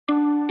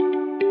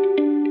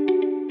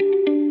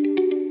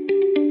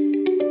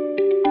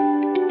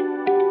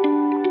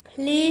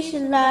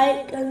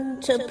like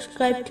and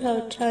subscribe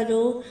to our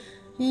channel.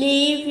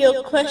 Leave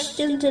your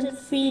questions and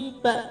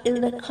feedback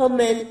in the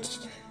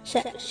comments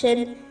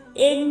section.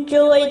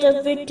 Enjoy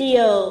the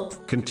video.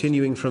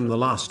 Continuing from the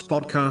last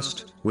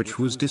podcast, which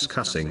was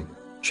discussing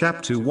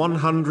chapter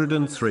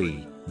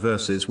 103,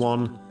 verses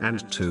 1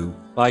 and 2.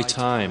 By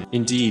time,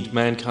 indeed,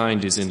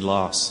 mankind is in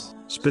loss.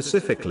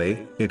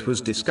 Specifically, it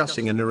was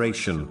discussing a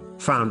narration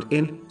found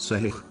in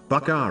Sahih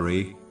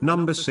Bukhari,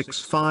 number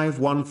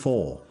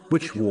 6514,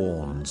 which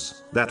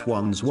warns that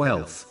one's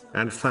wealth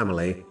and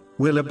family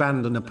will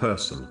abandon a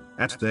person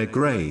at their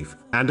grave,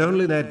 and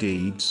only their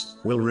deeds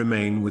will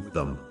remain with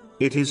them.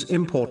 It is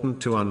important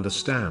to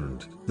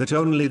understand that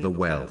only the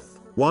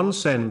wealth one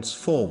sends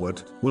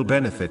forward will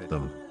benefit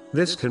them.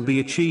 This can be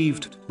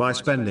achieved by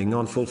spending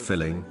on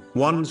fulfilling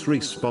one's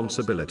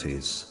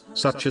responsibilities,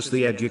 such as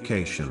the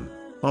education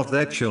of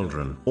their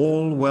children.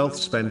 All wealth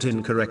spent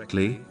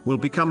incorrectly will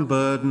become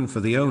burden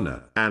for the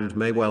owner and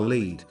may well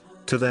lead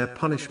to their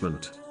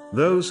punishment.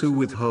 Those who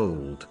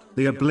withhold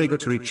the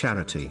obligatory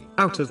charity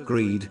out of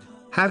greed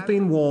have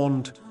been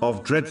warned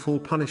of dreadful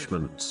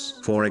punishments.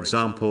 For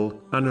example,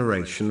 a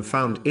narration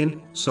found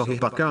in Sahih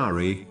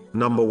Bukhari,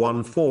 number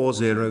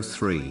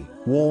 1403,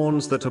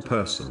 warns that a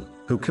person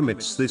who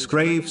commits this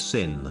grave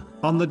sin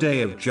on the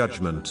day of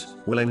judgment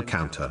will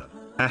encounter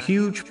a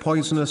huge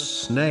poisonous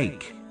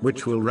snake,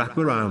 which will wrap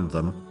around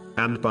them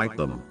and bite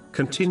them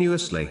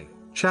continuously.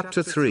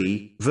 Chapter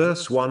 3,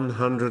 verse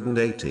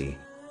 180.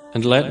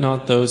 And let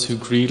not those who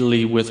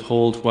greedily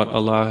withhold what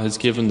Allah has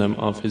given them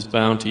of His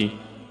bounty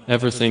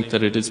ever think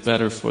that it is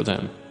better for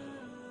them.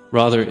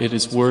 Rather, it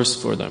is worse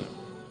for them.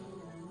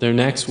 Their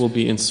necks will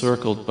be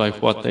encircled by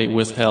what they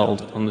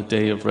withheld on the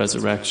day of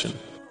resurrection.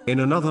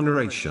 In another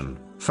narration,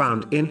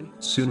 found in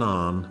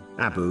Sunan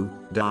Abu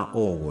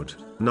Dawood,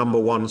 number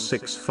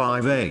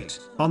 1658,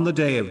 on the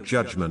day of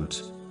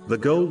judgment, the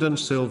gold and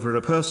silver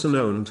a person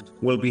owned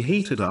will be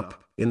heated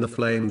up in the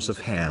flames of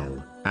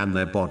hell, and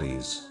their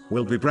bodies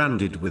will be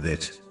branded with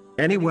it.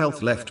 Any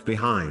wealth left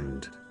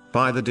behind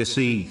by the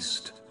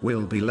deceased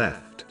will be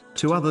left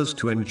to others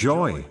to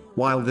enjoy,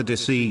 while the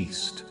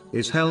deceased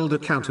is held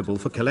accountable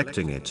for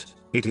collecting it.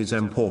 It is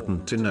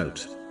important to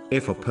note,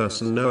 if a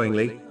person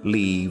knowingly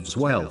leaves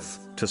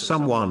wealth to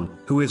someone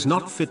who is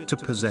not fit to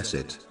possess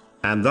it,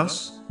 and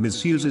thus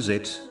misuses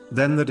it,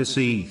 then the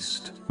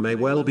deceased may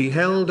well be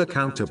held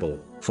accountable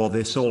for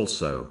this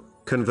also.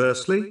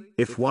 Conversely,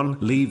 if one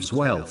leaves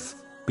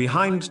wealth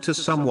behind to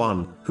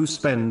someone who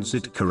spends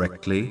it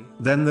correctly,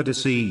 then the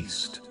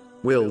deceased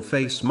will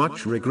face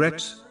much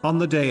regret on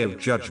the day of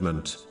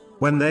judgment,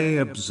 when they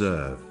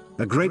observe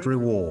a great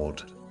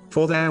reward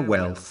for their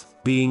wealth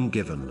being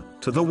given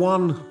to the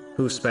one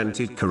who spent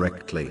it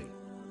correctly.